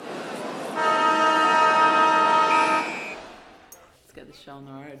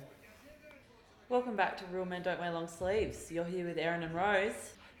Welcome back to Real Men Don't Wear Long Sleeves. You're here with Erin and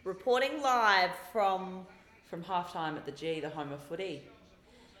Rose Reporting live from... from halftime at the G, the home of footy.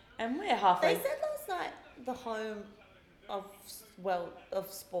 And we're They halfway... said last night the home of,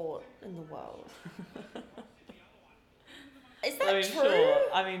 of sport in the world. Is that true? Sure.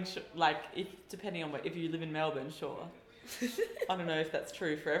 If depending on if you live in Melbourne, sure. I don't know if that's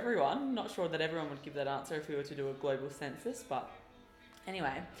true for everyone. Not sure that everyone would give that answer if we were to do a global census, but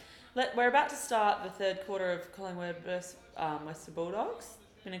anyway. We're about to start the third quarter of Collingwood versus Western Bulldogs.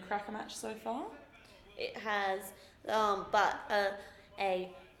 Been a cracker match so far. It has, but a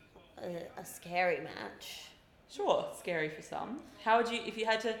scary match. Sure, scary for some. How would you, if you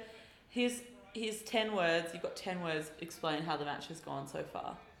had to, here's 10 words, you've got 10 words, explain how the match has gone so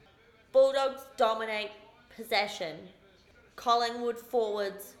far. Bulldogs dominate possession. Collingwood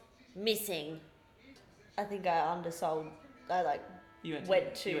forwards missing. I think I undersold. You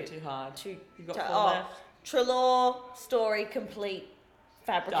went too hard. Too, You've got 4 left. Treloar, story complete,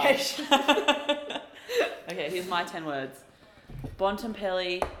 fabrication. Okay, here's my 10 words.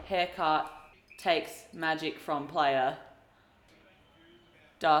 Bontempelli, haircut, takes magic from player.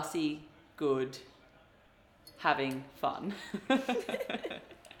 Darcy, good, having fun.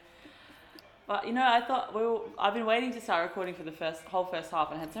 But I've been waiting to start recording for the whole first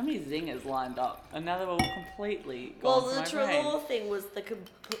half and had so many zingers lined up, and now they're all completely gone. Well, the Treloar thing was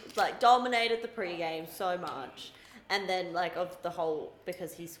dominated the pre-game so much, and then of the whole,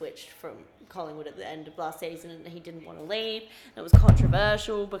 because he switched from Collingwood at the end of last season and he didn't want to leave. And it was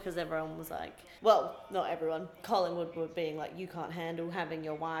controversial because everyone was not everyone. Collingwood were being you can't handle having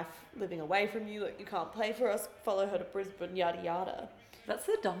your wife living away from you, you can't play for us, follow her to Brisbane, yada yada. That's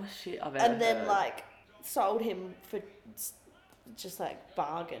the dumbest shit I've ever heard. And then sold him for just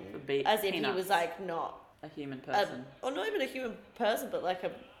bargain, as if peanuts. he was not a human person, or not even a human person, but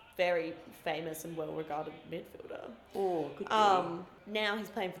a very famous and well-regarded midfielder. Oh, good. Now he's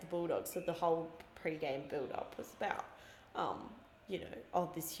playing for the Bulldogs, so the whole pre-game build-up was about,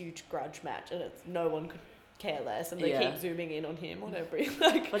 this huge grudge match, and it's no one could care less, and they keep zooming in on him on every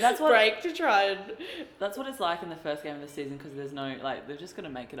but that's break to try and... That's what it's like in the first game of the season, because there's no they're just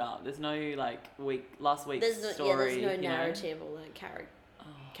gonna make it up. There's no last week's story. There's no narrative or character.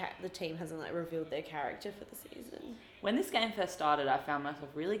 The team hasn't revealed their character for the season. When this game first started, I found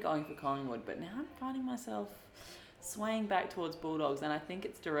myself really going for Collingwood, but now I'm finding myself swaying back towards Bulldogs, and I think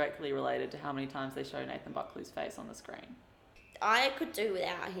it's directly related to how many times they show Nathan Buckley's face on the screen. I could do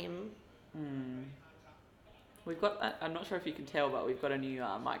without him. We've got, I'm not sure if you can tell, but we've got a new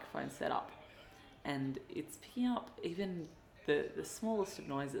microphone set up, and it's picking up even the smallest of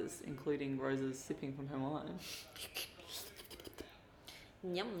noises, including Rose's sipping from her wine.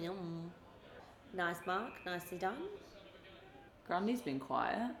 Yum, yum. Nice, Mark. Nicely done. Grundy's been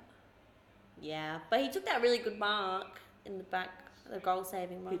quiet. Yeah, but he took that really good mark in the back, the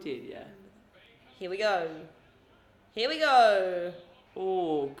goal-saving mark. He did, yeah. Here we go.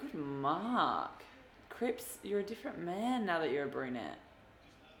 Oh, good mark. Cripps, you're a different man now that you're a brunette.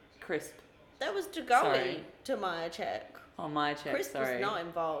 Crisp. That was Jagowi to my check. Oh, my check, Crisp sorry. was not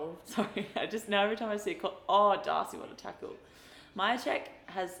involved. Sorry, I just know every time I see a call, oh, Darcy, what a tackle. My check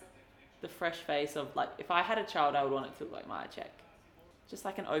has the fresh face of, if I had a child, I would want it to look like my check. Just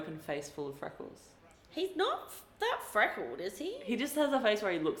an open face full of freckles. He's not that freckled, is he? He just has a face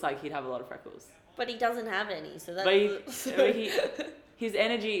where he looks like he'd have a lot of freckles. But he doesn't have any, so that's... His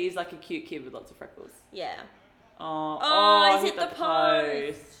energy is like a cute kid with lots of freckles. Yeah. Oh, he's hit the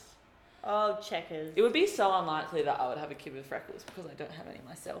post. Oh, Checkers. It would be so unlikely that I would have a kid with freckles because I don't have any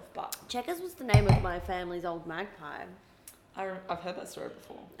myself, but... Checkers was the name of my family's old magpie. I've heard that story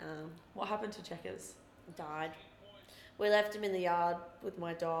before. What happened to Checkers? Died. We left him in the yard with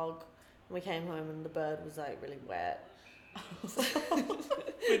my dog, and we came home and the bird was really wet. with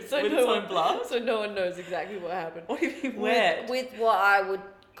its own blood? So no one knows exactly what happened. What do you mean wet? With what I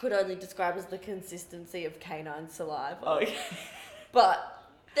could only describe as the consistency of canine saliva. Oh, okay. But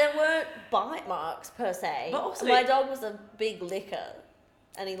there weren't bite marks per se. But also my dog was a big licker,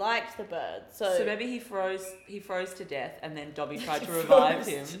 and he liked the bird. So maybe he froze to death, and then Dobby tried to revive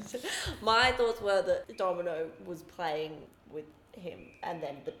him. My thoughts were that Domino was playing with him, and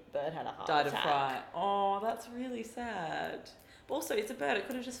then the bird had a heart died attack. of fright. Oh, that's really sad. But also, it's a bird. It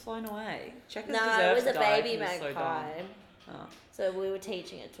could have just flown away. Checkers it was a die baby if it was magpie. Oh. So we were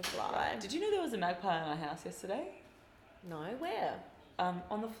teaching it to fly. Did you know there was a magpie in our house yesterday? No, where?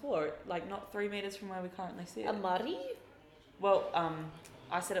 On the floor, not 3 meters from where we currently sit. A murray? Well,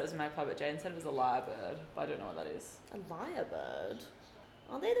 I said it was a magpie, but Jane said it was a lyrebird, but I don't know what that is. A lyrebird?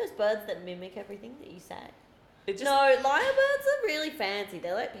 Aren't they those birds that mimic everything that you say? It just No, lyrebirds are really fancy.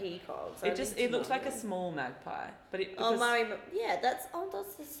 They're like peacocks. it looks like a small magpie, but it Oh, because, yeah, that's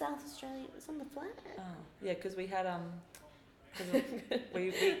the South Australian. It's on the flag. oh yeah, because we had 'cause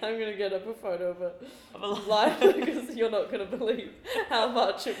we I'm gonna get up a photo of it of a li- live because you're not gonna believe how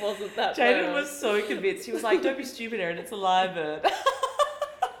much it wasn't that. Jaden bird. was so convinced. He was like, "Don't be stupid, Erin. It's a lyrebird."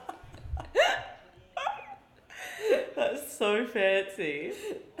 That's so fancy.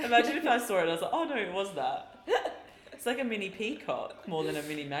 Imagine if I saw it and I was like, "Oh no, it was that." It's like a mini peacock more than a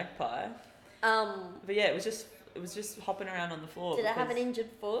mini magpie. But yeah, it was just hopping around on the floor. Did it have an because injured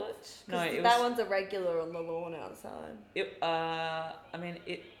foot? 'Cause No, it that was- one's a regular on the lawn outside. I mean,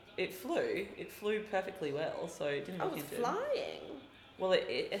 it flew perfectly well, so it didn't Oh, look it's injured. flying. Well,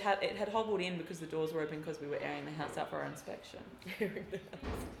 it had hobbled in because the doors were open because we were airing the house out for our inspection.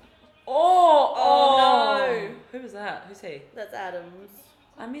 Oh, no. Who was that? Who's he? That's Adams.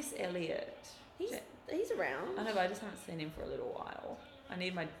 I miss Elliot. He's around. I know, but I just haven't seen him for a little while. I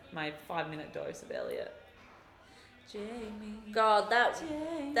need my 5-minute dose of Elliot. Jamie. God,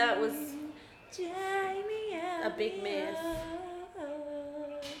 that was Jamie a big miss.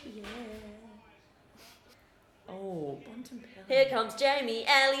 Yeah. Oh, Bontempelli. Here comes Jamie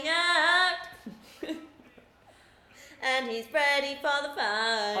Elliott. And he's ready for the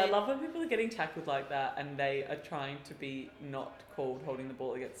fight. I love when people are getting tackled like that and they are trying to be not called holding the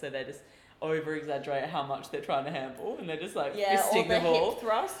ball against, so they just over exaggerate how much they're trying to handball and they're just like fisting or the the ball. hip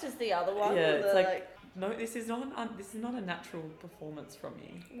thrust is the other one. Yeah, where it's they're like, no, this is not a natural performance from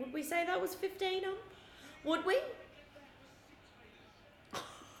you. would we say that was 15? Would we?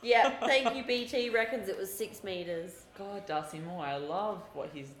 Yeah, thank you. BT reckons it was 6 meters. God, Darcy Moore, I love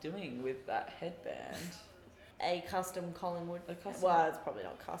what he's doing with that headband. A custom Collingwood. A custom- Well, it's probably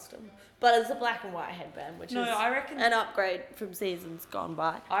not custom, but it's a black and white headband, which No, is I reckon an upgrade from seasons gone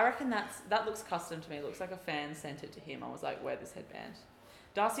by. that looks custom to me. It looks like a fan sent it to him. I was like, wear this headband.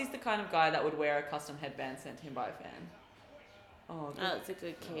 Darcy's the kind of guy that would wear a custom headband sent to him by a fan. Oh, good. It's a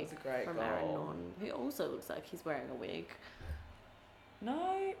good That kick was a great from goal. Aaron Norton, who also looks like he's wearing a wig.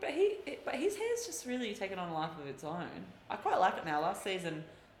 No, but his hair's just really taken on a life of its own. I quite like it now. Last season,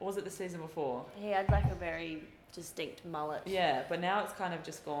 or was it the season before? He had like a very distinct mullet. Yeah, but now it's kind of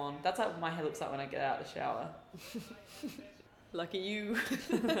just gone. That's like what my hair looks like when I get out of the shower. Lucky you.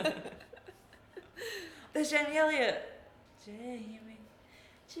 There's Jamie Elliott. Jamie.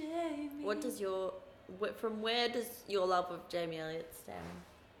 From where does your love of Jamie Elliott stem?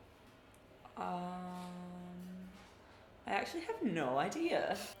 I actually have no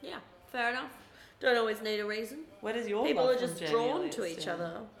idea. Yeah, fair enough. Don't always need a reason. Where does your People love are from just Jamie drawn Elliott to each stem?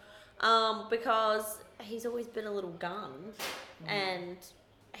 other. Because he's always been a little gun, and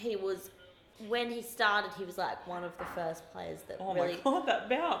when he started, he was like one of the first players that Oh really. my god, that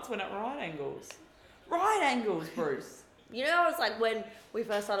bounce went at right angles. Right angles, Bruce. You know, it was like when we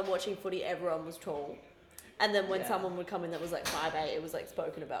first started watching footy, everyone was tall. And then when Yeah. someone would come in that was like 5'8", it was like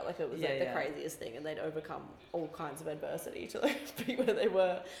spoken about, like it was like the Yeah. craziest thing, and they'd overcome all kinds of adversity to like be where they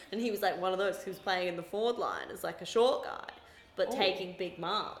were. And he was like one of those who was playing in the forward line as like a short guy, but Oh. taking big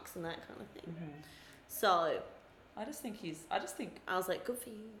marks and that kind of thing. Mm-hmm. So I just think I was like, good for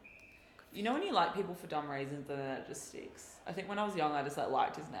you. you know when you like people for dumb reasons and then it just sticks. I think when I was young, I just like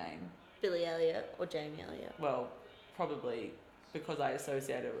liked his name. Billy Elliot or Jamie Elliott. Well, probably because I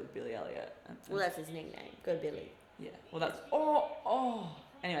associated it with Billy Elliot. Well, that's his nickname. Go Billy. Yeah. Well, that's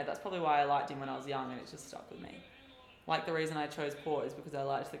Anyway, that's probably why I liked him when I was young, and it just stuck with me. Like the reason I chose Port is because I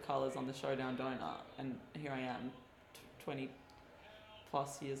liked the colours on the Showdown donut, and here I am, 20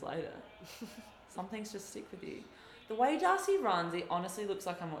 plus years later. Some things just stick with you. The way Darcy runs, it honestly looks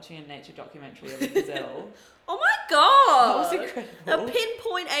like I'm watching a nature documentary of a gazelle. Oh my god! That was incredible. A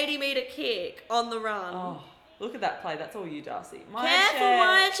pinpoint 80-meter kick on the run. Oh, look at that play. That's all you, Darcy. Careful,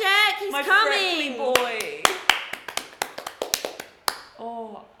 Wycheck. He's my coming. freckly boy.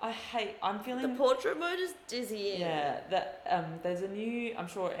 Oh, I'm feeling... The portrait mode is dizzying. Yeah, there's a new... I'm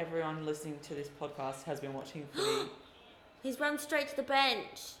sure everyone listening to this podcast has been watching footy. He's run straight to the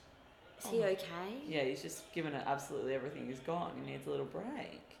bench. Is he okay? Yeah, he's just given it absolutely everything he's got. He needs a little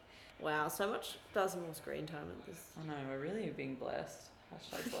break. Wow, so much more screen time at this. I know, we're really being blessed.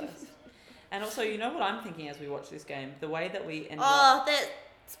 Hashtag blessed. And also, you know what I'm thinking as we watch this game? The way that we ended up...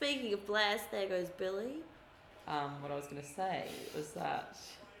 Speaking of blessed, there goes Billy. What I was going to say was that...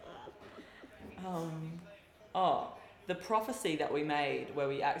 the prophecy that we made where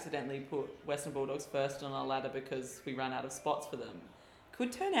we accidentally put Western Bulldogs first on our ladder because we ran out of spots for them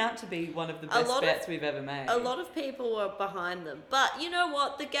could turn out to be one of the best bets we've ever made. A lot of people were behind them. But you know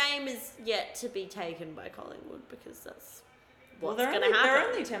what? The game is yet to be taken by Collingwood because that's what's they're going to only, happen. they're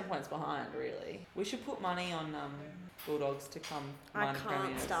only 10 points behind, really. We should put money on Bulldogs to come I minor can't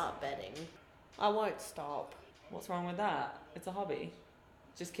premiers. start betting. I won't stop. What's wrong with that? It's a hobby.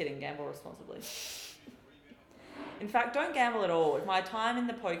 Just kidding, gamble responsibly. In fact, don't gamble at all. If my time in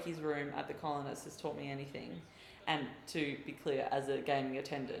the pokies room at the Colonists has taught me anything, and to be clear, as a gaming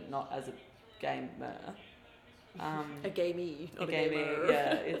attendant, not as a gamer, A gamey, not a gaming, gamer.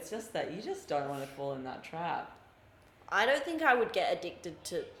 yeah, it's just that you just don't want to fall in that trap. I don't think I would get addicted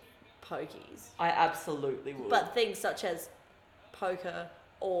to pokies. I absolutely would. But things such as poker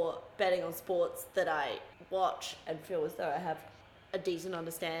or betting on sports that I watch and feel as though I have a decent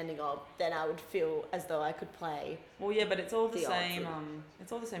understanding of, then I would feel as though I could play. Well, yeah, but it's all the The same. odds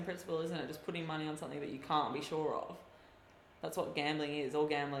It's all the same principle, isn't it? Just putting money on something that you can't be sure of. That's what gambling is. All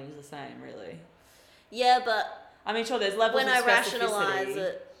gambling is the same, really. Yeah, but I mean, sure, there's levels when of I specificity. rationalise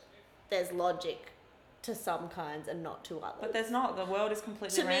it, there's logic to some kinds and not to others. But there's not. The world is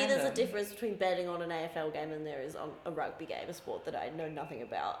completely To me, random. there's a difference between betting on an AFL game and there is on a rugby game, a sport that I know nothing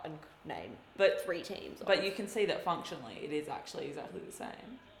about and could name But 3 teams. But of. you can see that functionally it is actually exactly the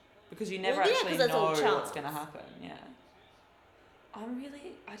same. Because you never Well, yeah, actually 'cause that's know all what's chance. going to happen. Yeah.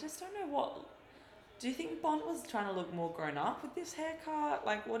 I just don't know what... Do you think Bond was trying to look more grown up with this haircut?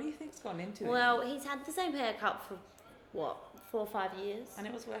 Like, what do you think's gone into it? Well, he's had the same haircut for, 4 or 5 years? And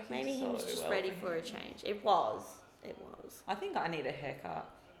it was working Maybe he so was just well ready for for a him. change. It was. I think I need a haircut.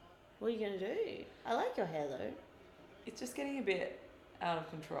 What are you going to do? I like your hair though. It's just getting a bit out of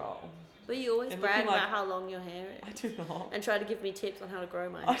control. But you always And brag looking about like- how long your hair is. I do not. And try to give me tips on how to grow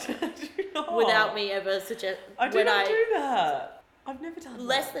my I hair. do not. Without me ever suggest... I do not do that. I've never done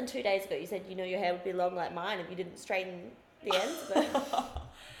Less that. than 2 days ago, you said your hair would be long like mine if you didn't straighten the ends of it.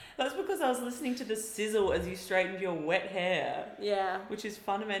 That's because I was listening to the sizzle as you straightened your wet hair, Yeah. which is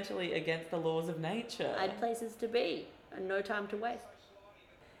fundamentally against the laws of nature. I had places to be and no time to waste.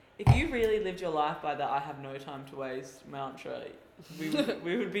 If you really lived your life by the "I have no time to waste" mantra,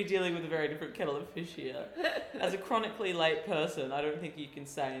 we would be dealing with a very different kettle of fish here. As a chronically late person, I don't think you can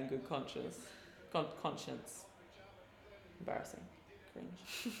say in good conscience. Embarrassing.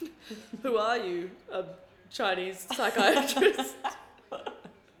 Cringe. Who are you? A Chinese psychiatrist?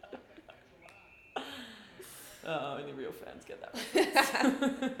 Only real fans get that.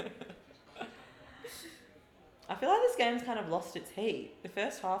 I feel like this game's kind of lost its heat. The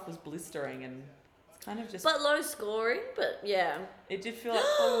first half was blistering and it's kind of just... But low scoring, but yeah. It did feel like,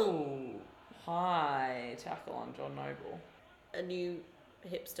 oh, high tackle on John Noble. A new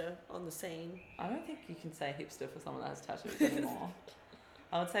hipster on the scene. I don't think you can say hipster for someone that has tattoos anymore.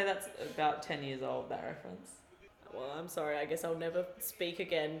 I would say that's about 10 years old, that reference. Well, I'm sorry, I guess I'll never speak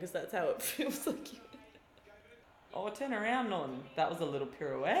again because that's how it feels like you. Oh, turn around, Norton. That was a little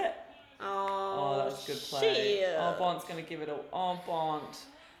pirouette. Oh, that was good play. shit. Oh, Bont's going to give it a... Oh, Bont.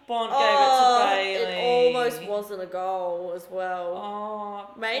 Bont Oh, gave it to Bailey. it almost wasn't a goal as well.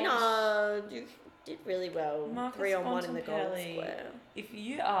 Oh, Maynard, you did really well. Marcus 3-on-1 in the goal Bontempelli. square. If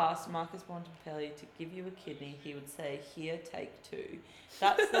you asked Marcus Bontempelli to give you a kidney, he would say, "Here, take 2."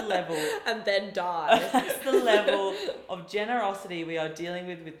 That's the level. And then die. That's the level of generosity we are dealing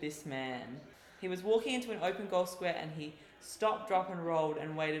with this man. He was walking into an open goal square and he stopped, drop and rolled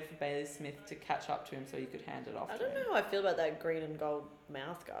and waited for Bailey Smith to catch up to him so he could hand it off I to don't him. know how I feel about that green and gold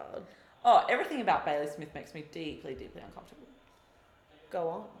mouth guard. Oh, everything about Bailey Smith makes me deeply, deeply uncomfortable. Go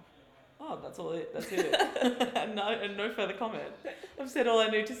on. Oh, that's all it. That's it. and no further comment. I've said all I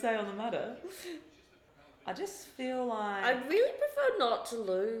need to say on the matter. I just feel like... I'd really prefer not to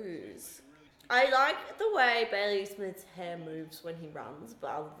lose. I like the way Bailey Smith's hair moves when he runs, but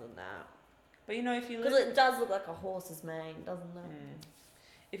other than that... But you know, if you Because lose... it does look like a horse's mane, doesn't it?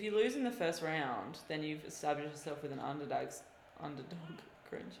 If you lose in the first round, then you've established yourself with an underdog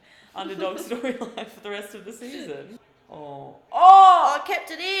storyline for the rest of the season. Oh, Oh, I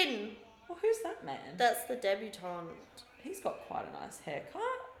kept it in! well, who's that man? That's the debutante. He's got quite a nice haircut.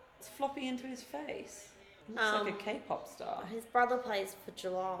 It's floppy into his face. He looks like a K-pop star. His brother plays for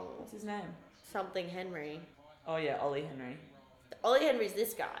Geelong. What's his name? Something Henry. Oh yeah, Ollie Henry. Ollie Henry's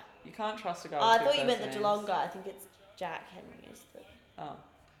this guy. You can't trust a guy. Oh, I with thought two you meant first the names. Geelong guy. I think it's Jack Henry. Is the... Oh,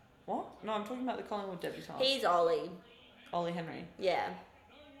 what? No, I'm talking about the Collingwood debutant. He's Ollie. Ollie Henry. Yeah.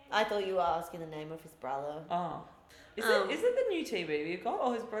 I thought you were asking the name of his brother. Oh. Is it the new TV we've got,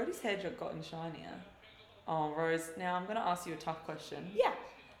 or has Brody's hair gotten shinier? Oh, Rose, now I'm going to ask you a tough question. Yeah.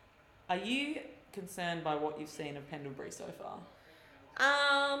 Are you concerned by what you've seen of Pendlebury so far?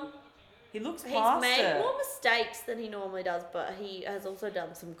 He looks He's past made it. more mistakes than he normally does, but he has also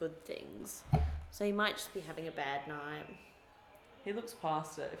done some good things. So he might just be having a bad night. He looks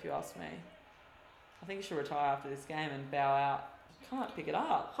past it, if you ask me. I think you should retire after this game and bow out. You can't pick it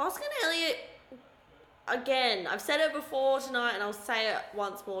up. Hoskin Elliott, again, I've said it before tonight and I'll say it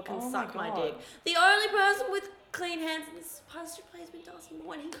once more, can Oh my suck my God. dick. The only person with clean hands in this poster plays with Darcy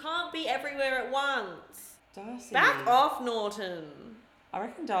Moore and he can't be everywhere at once. Darcy. Back off, Norton. I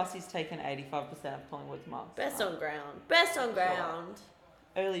reckon Darcy's taken 85% of Collingwood's marks. Best tonight. on ground. Best on ground.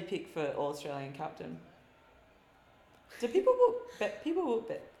 Early pick for All-Australian captain. Do people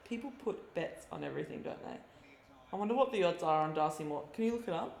put bets on everything, don't they? I wonder what the odds are on Darcy Moore. Can you look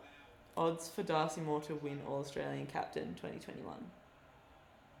it up? Odds for Darcy Moore to win All-Australian captain 2021.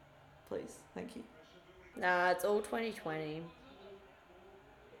 Please, thank you. Nah, it's all 2020.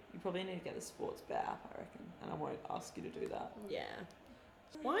 You probably need to get the sports bet app, I reckon, and I won't ask you to do that. Yeah.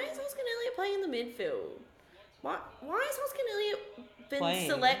 Why is Hoskin Elliott playing in the midfield? Why has Hoskin Elliott been Playing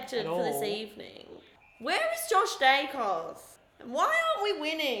selected at for this all? evening? Where is Josh Dacos? And why aren't we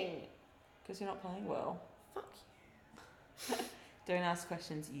winning? Because you're not playing well. Fuck Don't ask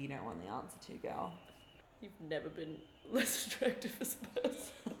questions you don't want the answer to, girl. you. You've never been less attractive as a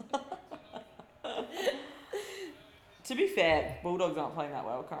person. To be fair, Bulldogs aren't playing that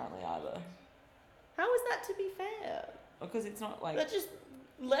well currently either. How is that to be fair? Because it's not like... That just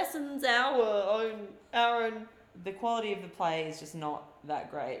lessens our own. The quality of the play is just not that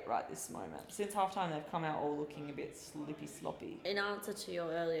great right this moment. Since halftime, they've come out all looking a bit slippy sloppy. In answer to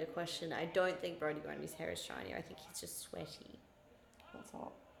your earlier question, I don't think Brody Grundy's hair is shiny. I think he's just sweaty. What's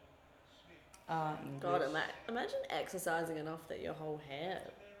up? English. God, imagine exercising enough that your whole hair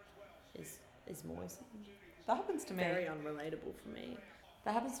is moistened. That happens to me. Very unrelatable for me.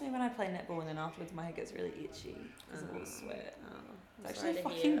 That happens to me when I play netball, and then afterwards my hair gets really itchy because of all the sweat. I'm It's sorry actually to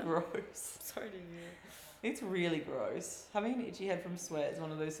fucking hear. gross. Sorry to hear. It's really gross. Having an itchy head from sweat is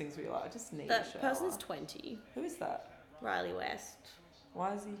one of those things where you're like, I just need a That shower. person's 20. Who is that? Riley West.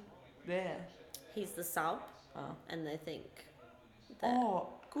 Why is he there? He's the sub, Oh. and they think that. Oh,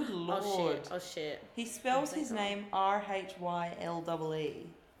 good lord. Oh shit. He spells Oh, his thank name R-H-Y-L-E-E.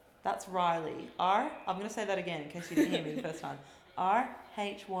 That's Riley. I'm going to say that again in case you didn't hear me the first time.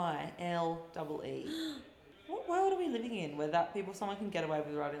 R-H-Y-L-E-E. What world are we living in where someone can get away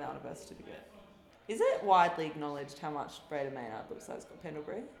with writing that on a birth certificate? Is it widely acknowledged how much Braden Maynard looks like Scott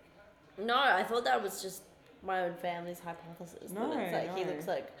Pendlebury? No, I thought that was just my own family's hypothesis. No, that it's like he no. looks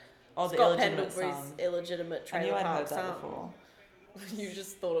like Oh, the Scott illegitimate Pendlebury's son. illegitimate I knew trailer I'd park heard that son. before. You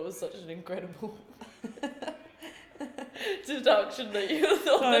just thought it was such an incredible deduction that you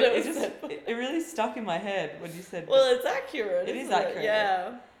thought No, that it it was. just it really stuck in my head when you said. Well, it's accurate. It is isn't accurate.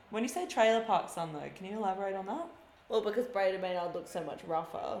 Yeah. When you say trailer park son, though, can you elaborate on that? Well, because Braden Maynard looks so much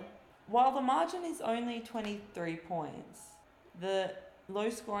rougher. While the margin is only 23 points, the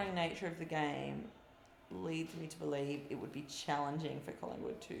low-scoring nature of the game leads me to believe it would be challenging for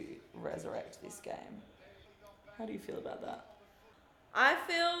Collingwood to resurrect this game. How do you feel about that? I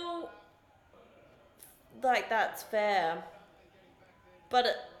feel like that's fair, but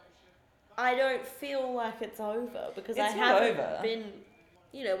I don't feel like it's over because I It's not haven't over. been.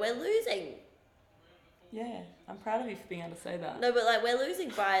 We're losing. Yeah, I'm proud of you for being able to say that. No, but like we're losing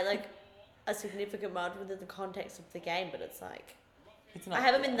by like a significant margin within the context of the game. But it's like It's not. I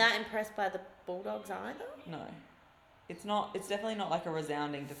haven't been that impressed by the Bulldogs either. No, it's not. It's definitely not like a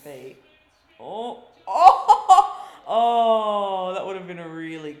resounding defeat. Oh, that would have been a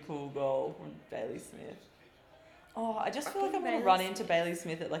really cool goal from Bailey Smith. Oh, I just feel like I'm Fucking gonna run Bailey into Bailey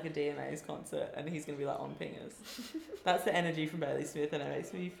Smith at like a DMA's concert, and he's gonna be like on pingers. That's the energy from Bailey Smith, and it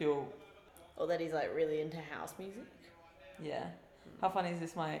makes me feel, Or that he's like really into house music. yeah. How funny is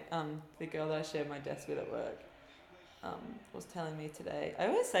this? My the girl that I shared my desk with at work, was telling me today. I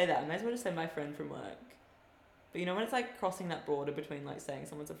always say that. I may as well just say my friend from work. But you know when it's like crossing that border between like saying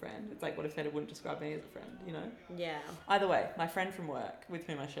someone's a friend, it's like what if they wouldn't describe me as a friend, you know? Yeah. Either way, my friend from work with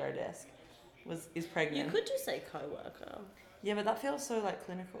whom I share a desk is pregnant. You could just say co-worker. Yeah, but that feels so like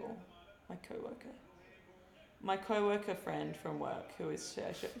clinical. My co-worker friend from work who is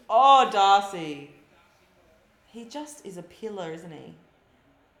Oh, Darcy. He just is a pillar, isn't he?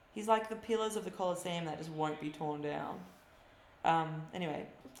 He's like the pillars of the Colosseum that just won't be torn down. Anyway.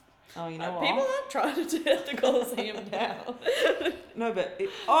 Oh, you know what? People aren't trying to tear the Colosseum down. No, but Billy!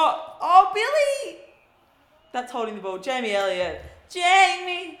 That's holding the ball. Jamie Elliott.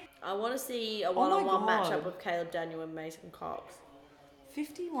 Jamie! I want to see a Oh my one-on-one God. matchup of Caleb Daniel and Mason Cox.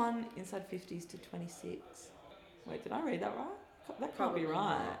 51 inside 50s to 26. Wait, did I read that right? That can't Probably be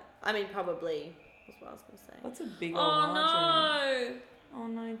right. not. I mean, probably. That's what I was going to say. That's a big old Oh margin. no! Oh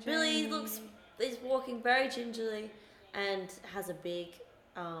no, Jamie. Billy is walking very gingerly and has a big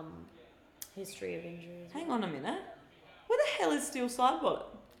history of injuries. Hang on a minute. Where the hell is Steel Sidebottom?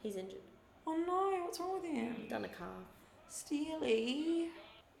 He's injured. Oh no, what's wrong with him? Done a calf. Steely.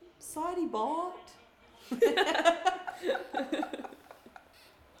 Sidey bot.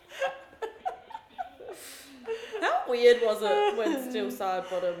 How weird was it when Still Side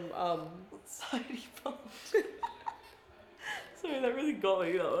Bottom Sidey bot. Sorry, that really got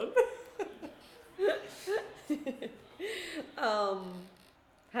me, that one.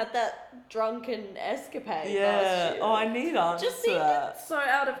 Had that drunken escapade Yeah. last year? Oh, I need answers Just to seemed that. so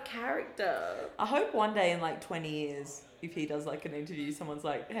out of character. I hope one day in like 20 years, if he does like an interview, someone's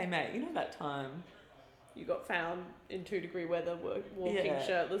like, hey mate, you know that time? You got found in 2-degree weather walking Yeah.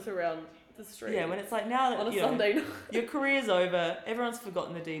 shirtless around the street. Yeah, when it's like now on that a Sunday night. your career's over, everyone's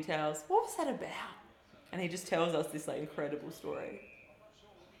forgotten the details. What was that about? And he just tells us this like incredible story.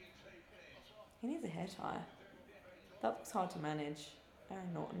 He needs a hair tie. That looks hard to manage.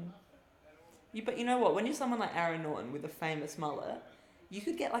 Aaron Norton. But you know what? When you're someone like Aaron Norton with a famous mullet, you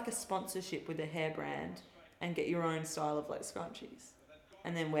could get like a sponsorship with a hair brand and get your own style of like scrunchies,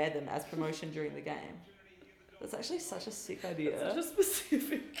 and then wear them as promotion during the game. That's actually such a sick idea. Such a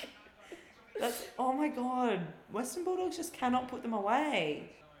specific. That's, oh my god, Western Bulldogs just cannot put them away.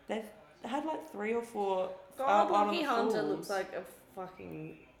 They've had like 3 or 4 God, out on Lockie the Hunter fools. looks like a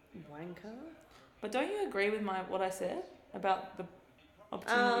fucking wanker. But don't you agree with what I said about the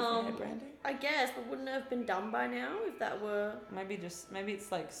opportunity for hair branding? I guess, but wouldn't it have been done by now if that were... Maybe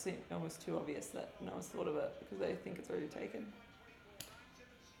it's like almost too obvious that no one's thought of it because they think it's already taken.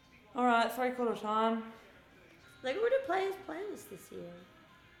 Alright, 3/4 time. They got rid of players' plans this year.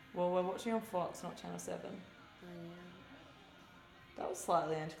 Well, we're watching on Fox, not Channel 7. Oh, yeah. That was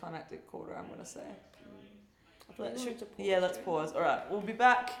slightly anticlimactic quarter, I'm going to say. I thought we wanted to pause, Yeah, let's Jane. pause. Alright, we'll be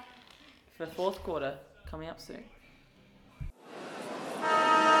back for 4th quarter coming up soon.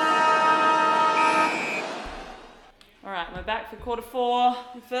 Alright, we're back for quarter 4.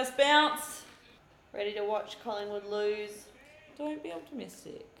 The first bounce. Ready to watch Collingwood lose. Don't be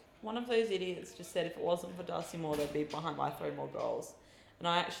optimistic. One of those idiots just said if it wasn't for Darcy Moore, they'd be behind by 3 more goals. And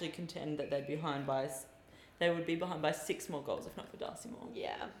I actually contend that they would be behind by 6 more goals if not for Darcy Moore.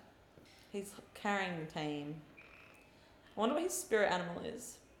 Yeah. He's carrying the team. I wonder what his spirit animal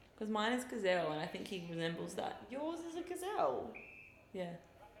is. Because mine is gazelle, and I think he resembles that. Yours is a gazelle. Yeah.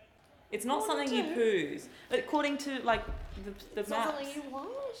 It's not Oh, something you too. poos. According to, like, the It's not maps. something you want.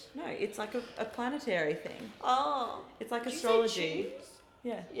 No, it's like a planetary thing. Oh. It's like Did you say astrology. choose?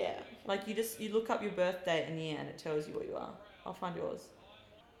 Yeah. Yeah. Like, you look up your birth date and year, and it tells you what you are. I'll find yours.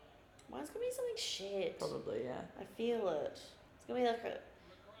 Mine's gonna be something shit. Probably, yeah. I feel it. It's gonna be like a...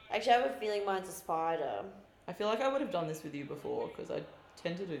 Actually, I have a feeling mine's a spider. I feel like I would have done this with you before, because I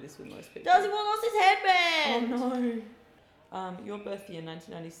tend to do this with most people. Darcy Moore lost his headband! Oh no. Your birth year,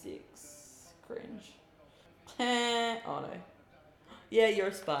 1996. Cringe. Oh no. Yeah, you're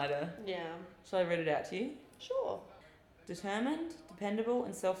a spider. Yeah. Shall I read it out to you? Sure. Determined, dependable,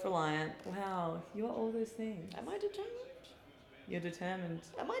 and self-reliant. Wow, you are all those things. Am I determined? You're determined.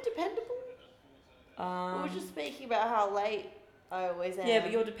 Am I dependable? We were just Um, speaking about how late I always am. yeah,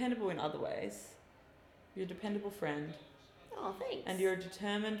 but you're dependable in other ways. You're a dependable friend. Oh, thanks. And you're a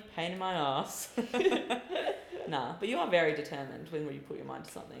determined pain in my ass. Nah, but you are very determined when you put your mind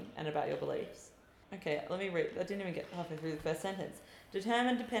to something and about your beliefs. Okay, let me read. I didn't even get halfway through the first sentence.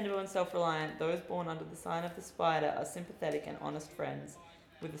 Determined, dependable, and self-reliant, those born under the sign of the spider are sympathetic and honest friends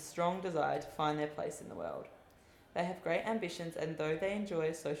with a strong desire to find their place in the world. They have great ambitions, and though they enjoy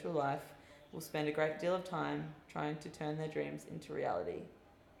a social life, will spend a great deal of time trying to turn their dreams into reality.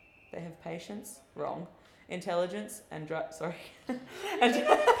 They have patience, wrong, intelligence, and Passion.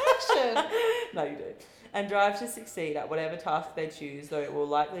 no, you do. And drive to succeed at whatever task they choose, though it will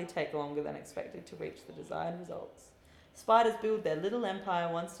likely take longer than expected to reach the desired results. Spiders build their little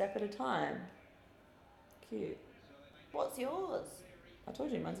empire one step at a time. Cute. What's yours? I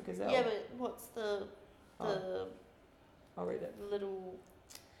told you, mine's a gazelle. Yeah, but what's the I'll read it. little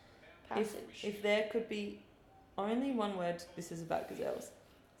passage? If there could be only one word, this is about gazelles,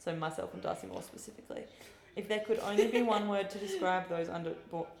 so myself and Darcy Moore specifically. If there could only be one word to describe those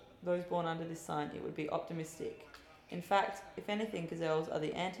born under this sign, it would be optimistic. In fact, if anything, gazelles are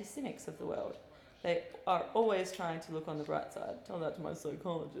the anti-cynics of the world. They are always trying to look on the bright side. Tell that to my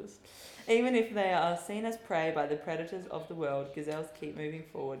psychologist. Even if they are seen as prey by the predators of the world, gazelles keep moving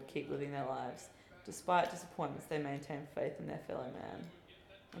forward, keep living their lives. Despite disappointments, they maintain faith in their fellow man.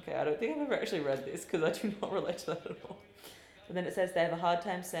 Okay, I don't think I've ever actually read this because I do not relate to that at all. But then it says they have a hard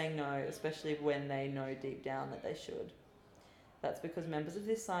time saying no, especially when they know deep down that they should. That's because members of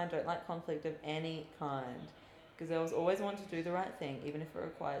this sign don't like conflict of any kind. Gazelles always want to do the right thing, even if it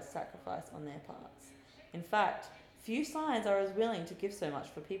requires sacrifice on their parts. In fact, Few signs are as willing to give so much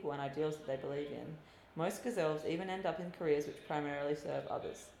for people and ideals that they believe in. Most gazelles even end up in careers which primarily serve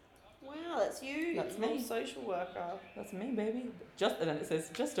others. Wow, that's you. That's little me. social worker. That's me, baby. And then it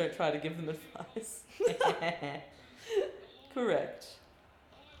says, just don't try to give them advice. Correct.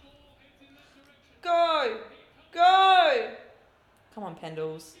 Go! Go! Come on,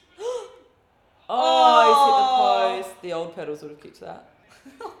 Pendles. Oh, he's hit the post. The old pedals would have kicked that.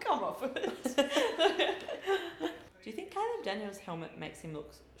 I'll come off of it. Do you think Caleb Daniels' helmet makes him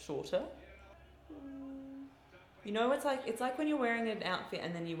look shorter? You know, it's like when you're wearing an outfit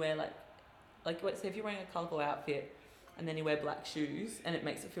and then you wear say if you're wearing a colourful outfit and then you wear black shoes and it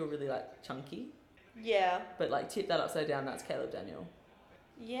makes it feel really like chunky. Yeah. But like tip that upside down, that's Caleb Daniel.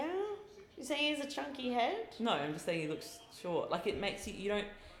 Yeah? You're saying he has a chunky head? No, I'm just saying he looks short. Like it makes you don't,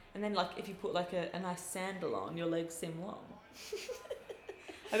 and then like if you put like a nice sandal on, your legs seem long.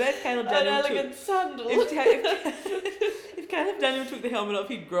 I bet if Caleb Daniel An elegant sandal. If Caleb Daniel took the helmet off,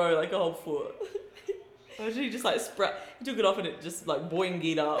 he'd grow like a whole foot. Imagine he just like he took it off and it just like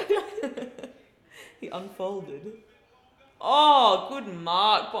boinged up. He unfolded. Oh, good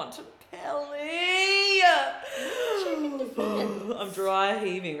mark, Bontempelli. I'm dry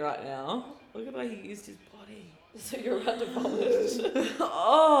heaving right now. Look at how he used his body. So you're about to vomit.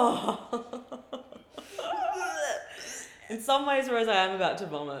 Oh. In some ways, whereas I am about to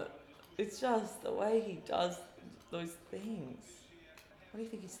vomit, it's just the way he does those things. What do you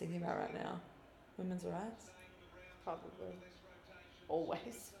think he's thinking about right now? Women's rights? Probably.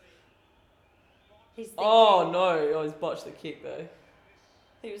 Always. He's thinking, Oh no! Oh, he's botched the kick though.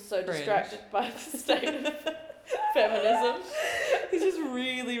 he was so Cringe. distracted by the state of feminism. He's just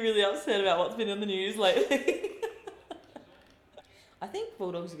really, really upset about what's been in the news lately. I think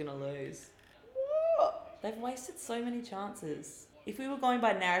Bulldogs are gonna lose. What? They've wasted so many chances. If we were going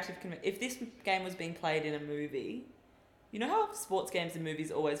by narrative, if this game was being played in a movie, you know how sports games and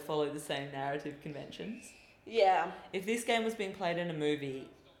movies always follow the same narrative conventions? Yeah. If this game was being played in a movie,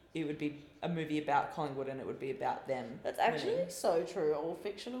 it would be a movie about Collingwood and it would be about them. That's actually winning. so true. All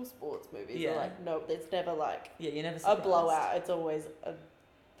fictional sports movies Yeah. are like, no, it's never like Yeah, you never a surprised. blowout. It's always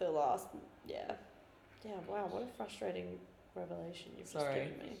the last. Yeah. Yeah, wow, what a frustrating revelation you've Sorry.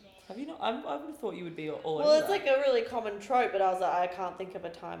 just given me. Have you not? I would have thought you would be all over Well, it's that. like a really common trope, but I was like, I can't think of a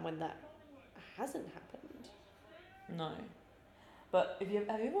time when that hasn't happened. No. But have you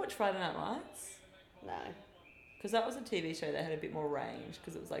ever watched Friday Night Lights? No. Because that was a TV show that had a bit more range,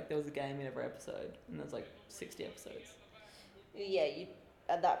 because it was like there was a game in every episode, and there was like 60 episodes. Yeah, you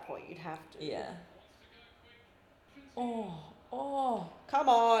at that point you'd have to. Yeah. Oh. Come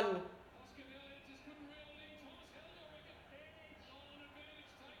on.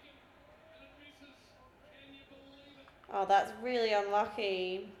 Oh, that's really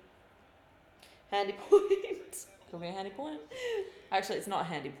unlucky. Handy point. Could be a handy point. Actually, it's not a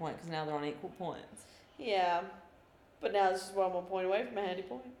handy point, because now they're on equal points, Yeah. But now it's just one more point away from a handy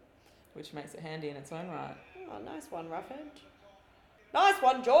point. which makes it handy in its own right. Oh, nice one, Roughhead. Nice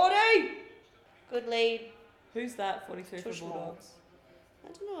one, Geordie! Good lead. Who's that? 43 for Tushmore. Bulldogs.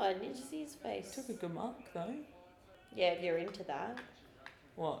 I don't know, I need to see his face. Took a good mark, though. Yeah, if you're into that.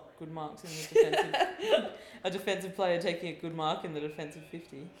 What? Good marks in the defensive... a defensive player taking a good mark in the defensive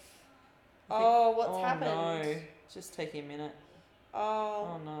 50. Oh, what's happened? Oh, no. It's just taking a minute. Oh,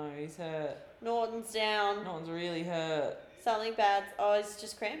 Oh, no. He's hurt. Norton's down. No one's really hurt. Something bad. Oh, he's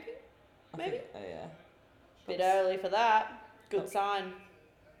just cramping? I Maybe? think- oh, yeah. Bit That's- early for that. Good That's- sign.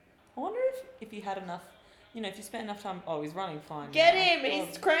 I wonder if you had enough... You know, if you spent enough time... Oh, he's running fine. Get now. him! God, He's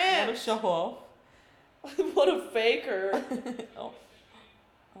What a cramped! show off. What a faker. Oh,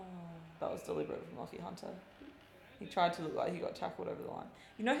 that was deliberate from Lockie Hunter. He tried to look like he got tackled over the line.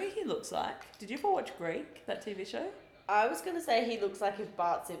 You know who he looks like? Did you ever watch Greek, that TV show? I was going to say he looks like if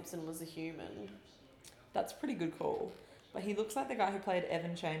Bart Simpson was a human. That's a pretty good call. But he looks like the guy who played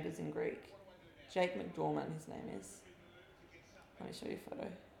Evan Chambers in Greek. Jake McDormand, his name is. Let me show you a photo.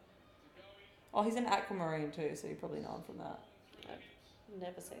 Oh, he's in Aquamarine too, so you probably know him from that. I've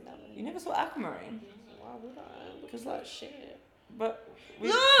never seen that one. You never saw Aquamarine? Why would I? It looks 'Cause like shit. But...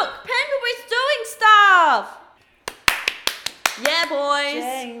 Look! Pendlebury's doing stuff! Yeah, boys!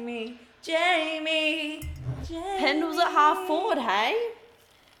 Jamie. Pendle's at half forward, hey?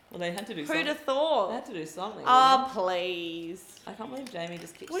 Well, they had to do Who'd something. have They thought? had to do something. Oh, please. I can't believe Jamie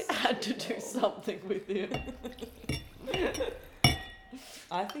just keeps... We had to do something with him.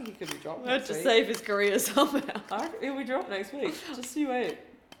 I think he could be dropped We had next to week. save his career somehow. I reckon he'll be dropped next week. Just you wait.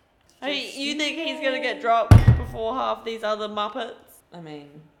 Hey, Just you think he's wait. gonna get dropped before half these other Muppets? I mean,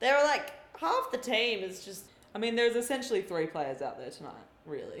 There are like half the team is just there's essentially 3 players out there tonight,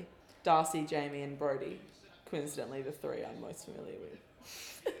 really. Darcy, Jamie and Brody coincidentally the three I'm most familiar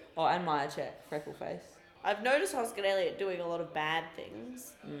with. Oh, and Maya Check, freckle face. I've noticed Oscar Elliott doing a lot of bad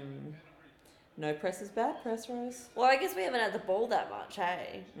things. No press is bad press, Rose. Well, I guess we haven't had the ball that much,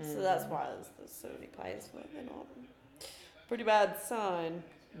 hey? So that's why there's so many players where they're not. Pretty bad sign.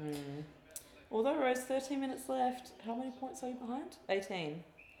 Although, Rose, 13 minutes left. How many points are you behind? 18.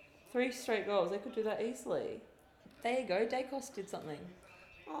 3 straight goals. They could do that easily. There you go. Dacos did something.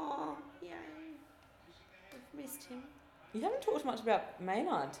 Oh, yay. I've missed him. You haven't talked much about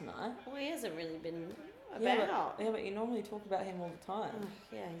Maynard tonight. Well, he hasn't really been Yeah, about. but you normally talk about him all the time. Oh,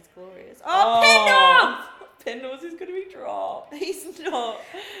 yeah, he's glorious. Oh, Pendles is going to be dropped. Pendle! He's not.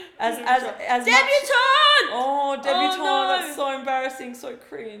 As Debutant! Oh, debutant! no. That's so embarrassing, so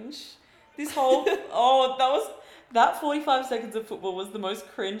cringe. This whole that 45 seconds of football was the most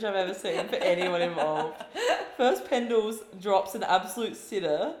cringe I've ever seen for anyone involved. First, Pendles drops an absolute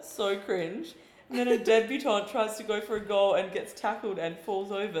sitter, so cringe. And then a debutant tries to go for a goal and gets tackled and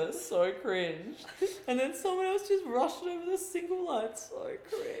falls over, so cringe. And then someone else just rushed over the single line, so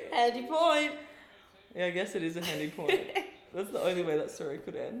cringe. Handy point. Yeah, I guess it is a handy point. That's the only way that story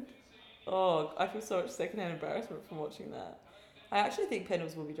could end. Oh, I feel so much secondhand embarrassment from watching that. I actually think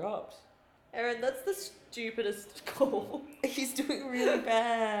Pendles will be dropped. Aaron, that's the stupidest goal. He's doing really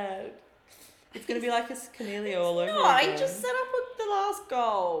bad. It's going to be like a Canelio all over No, again. he just set up with the last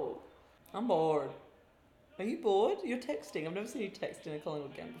goal. I'm bored. Are you bored? You're texting. I've never seen you text in a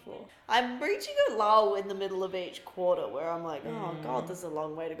Collingwood game before. I'm reaching a lull in the middle of each quarter where I'm like, oh God, there's a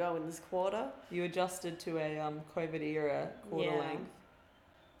long way to go in this quarter. You adjusted to a COVID era quarter length.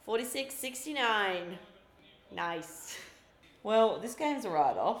 46-69. Nice. Well, this game's a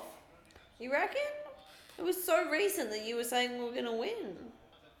write-off. You reckon? It was so recent that you were saying we were going to win.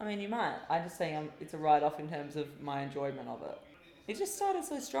 I mean, you might. I'm just saying it's a write-off in terms of my enjoyment of it. It just started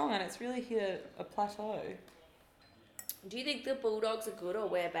so strong and it's really hit a plateau. Do you think the Bulldogs are good or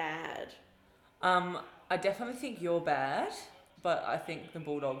we're bad? I definitely think you're bad, but I think the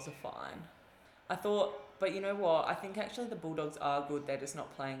Bulldogs are fine. But you know what? I think actually the Bulldogs are good. They're just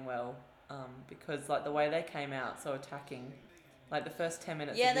not playing well. Because like the way they came out so attacking, like the first 10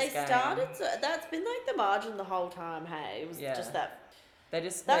 minutes. Yeah, of this they game, started. That's been like the margin the whole time. Hey, it was just that.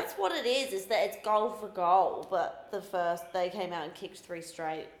 That's what it is that it's goal for goal. But they came out and kicked 3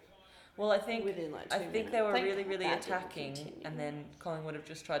 straight. Well, I think within like 2 minutes. think they were really attacking, and then Collingwood have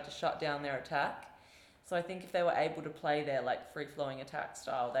just tried to shut down their attack. So I think if they were able to play their like free-flowing attack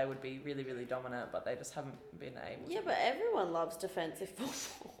style, they would be really dominant. But they just haven't been able. Yeah, but everyone loves defensive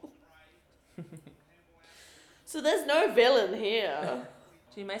football. So there's no villain here.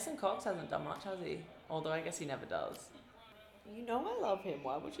 Gee, Mason Cox hasn't done much, has he? Although I guess he never does. You know I love him.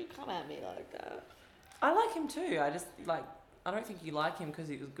 Why would you come at me like that? I like him too. I don't think you like him because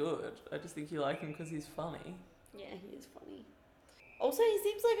he was good. I just think you like him because he's funny. Yeah, he is funny. Also, he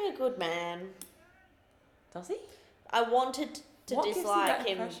seems like a good man. Does he? I wanted to What gives you dislike that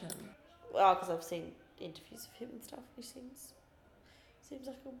him. impression? Well, because I've seen interviews of him and stuff. He seems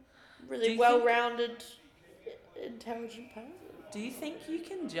like a Do really you well-rounded, intelligent person. Do you think you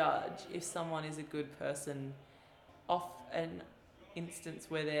can judge if someone is a good person off an instance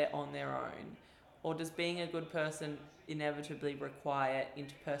where they're on their own? Or does being a good person inevitably require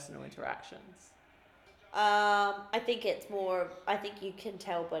interpersonal interactions? I think it's more. I think you can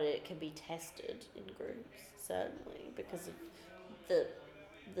tell, but it can be tested in groups, certainly, because of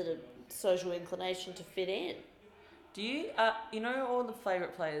the social inclination to fit in. Do you, all the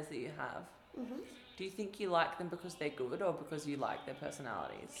favourite players that you have? Mm-hmm. Do you think you like them because they're good or because you like their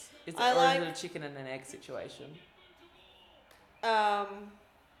personalities? Is it a chicken and an egg situation?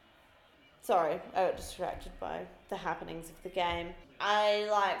 Sorry, I got distracted by the happenings of the game. I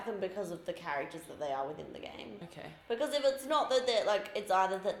like them because of the characters that they are within the game. Okay. Because if it's not that they're like, it's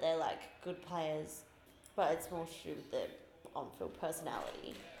either that they're like good players, but it's more to do with their on-field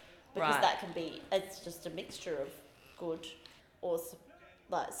personality. Because Right. that can be, it's just a mixture of good or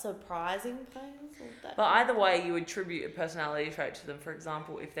surprising things. But either way, you would attribute a personality trait to them. For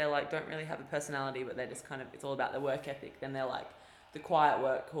example, if they're like, don't really have a personality, but they're just kind of, it's all about their work ethic, then they're like the quiet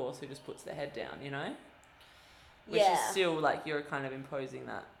workhorse who just puts their head down, you know? Which is still like, you're kind of imposing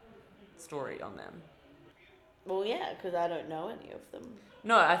that story on them. Well, yeah, because I don't know any of them.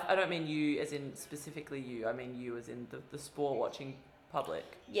 No, I don't mean you as in specifically you. I mean you as in the sport watching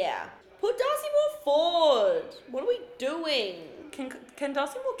public. Yeah. Put Darcy Moore forward. What are we doing? Can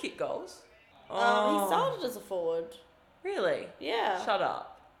Darcy Moore kick goals? He started as a forward. Really? Yeah. Shut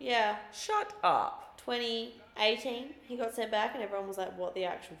up. Yeah. Shut up. 2018, he got sent back, and everyone was like, "What the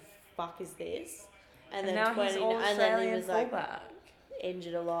actual fuck is this?" And then now he's all and then he Australian was like fullback.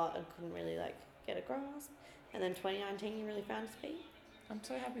 injured a lot and couldn't really like get a grasp. And then 2019, you really found his feet. I'm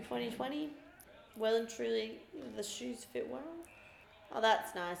so happy for him. 2020, well and truly, the shoes fit well. Oh,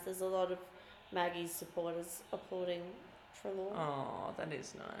 that's nice. There's a lot of Maggie's supporters applauding Treloar. Oh, that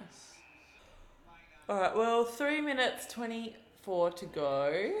is nice. Alright, well, 3 minutes 24 to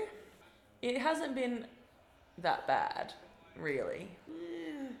go. It hasn't been that bad, really.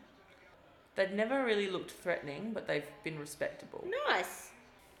 Yeah. They've never really looked threatening, but they've been respectable. Nice.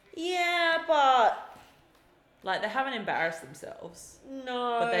 Yeah, but Like, they haven't embarrassed themselves.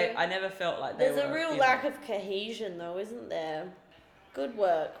 no. But I never felt like they There's were... a real lack of cohesion, though, isn't there? Good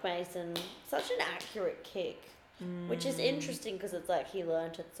work, Mason. Such an accurate kick. Which is interesting because it's like he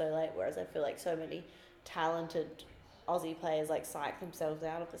learnt it so late, whereas I feel like so many talented Aussie players like psych themselves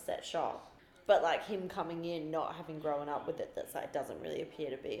out of the set shot. But like him coming in, not having grown up with it, that's like doesn't really appear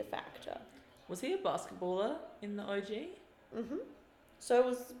to be a factor. Was he a basketballer in the OG? So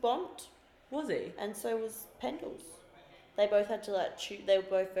was Bont, Was he? and so was Pendles. They both had to like choose. They were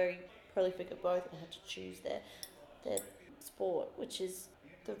both very prolific at both, and had to choose their sport, which is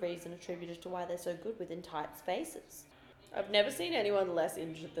the reason attributed to why they're so good within tight spaces. I've never seen anyone less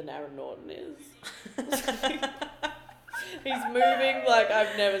injured than Aaron Norton is. He's moving like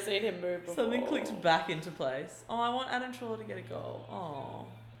I've never seen him move before. Something clicked back into place. Oh, I want Adam Treloar to get a goal. Oh,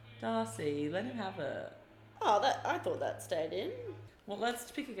 Darcy, let him have it. Oh, I thought that stayed in. Well, let's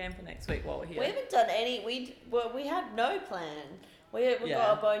pick a game for next week while we're here. We haven't done any. We had no plan. We Yeah.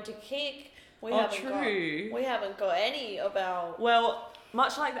 got a bone to kick. We true. We haven't got any of our. Well,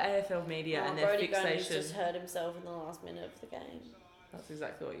 much like the AFL media and their Brody Gomez fixation. just hurt himself in the last minute of the game. That's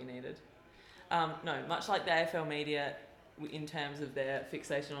exactly what you needed. No, much like the AFL media, in terms of their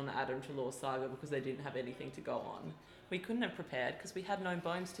fixation on the Adam Treloar saga because they didn't have anything to go on, we couldn't have prepared because we had no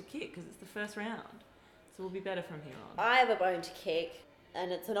bones to kick because it's the first round. So we'll be better from here on. I have a bone to kick,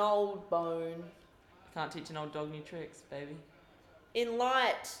 and it's an old bone. Can't teach an old dog new tricks, baby. In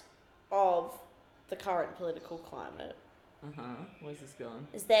light of the current political climate, Where's this going?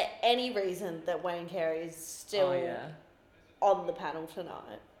 is there any reason that Wayne Carey is still Oh, yeah. on the panel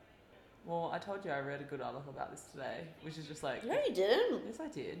tonight? Well, I told you I read a good article about this today, which is just like... No, you didn't. Yes, I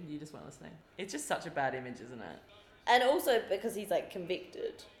did. You just weren't listening. It's just such a bad image, isn't it? And also because he's like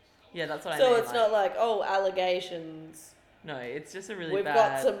convicted. Yeah, that's what I So mean. it's not like, oh, allegations. No, it's just a really We've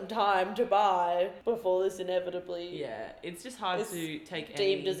bad... got some time to buy before this inevitably Yeah, it's just hard It's to take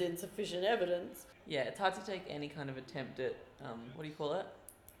deemed any... as insufficient evidence. Yeah, it's hard to take any kind of attempt at, what do you call it?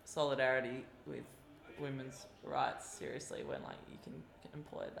 Solidarity with women's rights seriously when, like, you can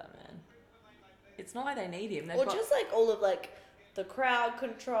employ that man. It's not like they need him. They've Or got... just like all of like the crowd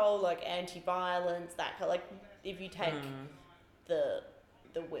control, like anti-violence, that kind of, like if you take the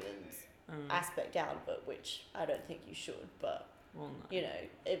women's aspect out of it, which I don't think you should, but Well, no. you know,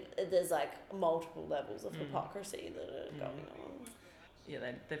 if there's like multiple levels of hypocrisy that are going on. Yeah,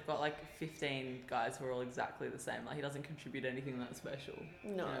 they've got like 15 guys who are all exactly the same. Like, he doesn't contribute anything that special. No,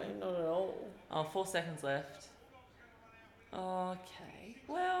 you know? not at all. Oh, 4 seconds left. Okay.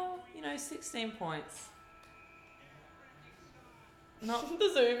 Well, 16 points. Not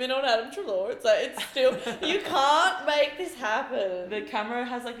The zoom in on Adam Treloar, it's like, it's still, you can't make this happen. the camera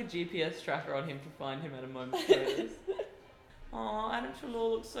has like a GPS tracker on him to find him at a moment's notice. Oh, Adam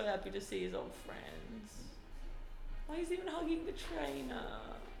Treloar looks so happy to see his old friends. Oh, he's even hugging the trainer.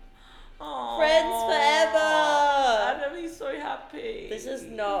 Oh, Friends forever. Adam, he's so happy. This is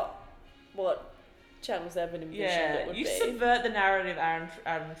not what Channel 7 envisioned it would you be. subvert the narrative, Adam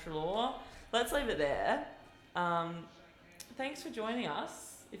Treloar. Let's leave it there. Thanks for joining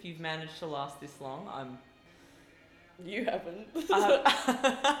us. If you've managed to last this long, You haven't.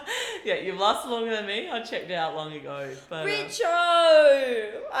 yeah, you've lasted longer than me. I checked out long ago, but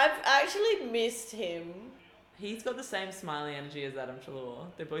Richo! I've actually missed him. he's got the same smiley energy as Adam Treloar.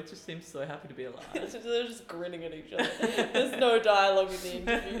 They both just seem so happy to be alive. They're just grinning at each other. There's no dialogue in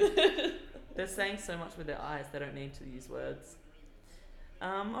the interview. They're saying so much with their eyes. They don't need to use words.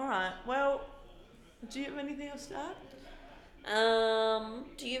 All right. Well, do you have anything else to add?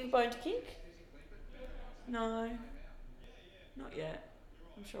 Do you have a bone to kick? No, not yet.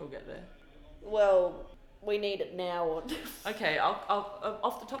 I'm sure we'll get there. Well, we need it now. Or Okay, I'll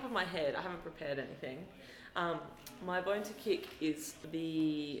off the top of my head, I haven't prepared anything. My bone to kick is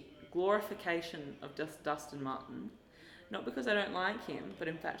the glorification of Dustin Martin. Not because I don't like him, but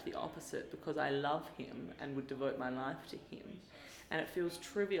in fact the opposite, because I love him and would devote my life to him. And it feels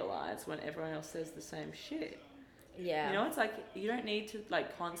trivialised when everyone else says the same shit. yeah. It's like, you don't need to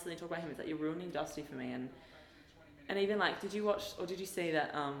like constantly talk about him. It's like, you're ruining Dusty for me. And even like, did you watch or did you see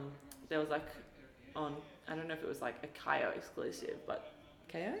that there was like on, I don't know if it was like a Kayo exclusive, but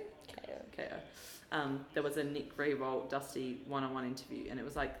KO? KO. KO. There was a Nick Rewalt Dusty one-on-one interview, and it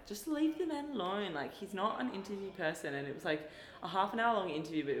was like, just leave the man alone. Like, he's not an interview person. And it was like a half an hour long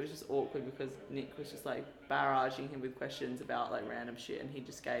interview, but it was just awkward because Nick was just like barraging him with questions about like random shit, and he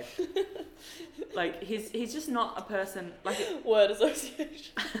just gave like he's just not a person like Word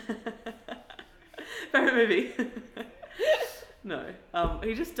association. favorite movie. No,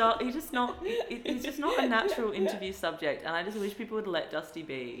 he's just not a natural interview subject, and I just wish people would let Dusty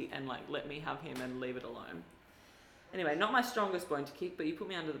be and like let me have him and leave it alone. Anyway, not my strongest bone to kick, but you put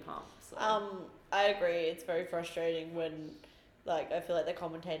me under the pump. So. I agree. It's very frustrating when, like, I feel like the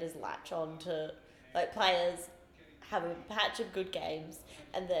commentators latch on to, like, players have a patch of good games,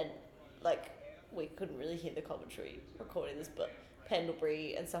 and then, like, we couldn't really hear the commentary recording this, but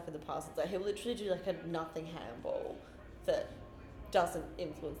Pendlebury and stuff in the past, it's like he'll literally do like a nothing handball that doesn't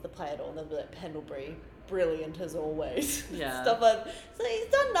influence the play at all, and they'll be like, Pendlebury, brilliant as always. Yeah. Stuff like so he's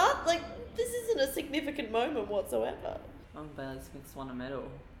done nothing. Like, this isn't a significant moment whatsoever. Oh, Bailey Smith's won a medal.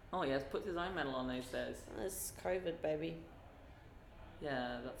 Oh, yeah, puts his own medal on these days. It's COVID, baby.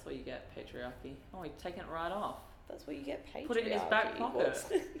 Yeah, that's what you get, patriarchy. Oh, he's taken it right off. That's what you get paid. Put it in his back pocket.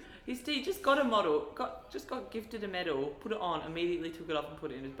 He just got a model, got gifted a medal, put it on, immediately took it off and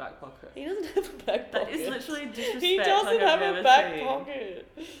put it in his back pocket. He doesn't have a back pocket. That is literally disrespect. He doesn't have a back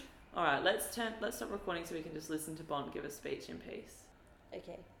pocket. All right, let's stop recording so we can just listen to Bond give a speech in peace.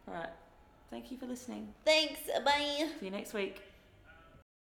 Okay. All right. Thank you for listening. Thanks. Bye. See you next week.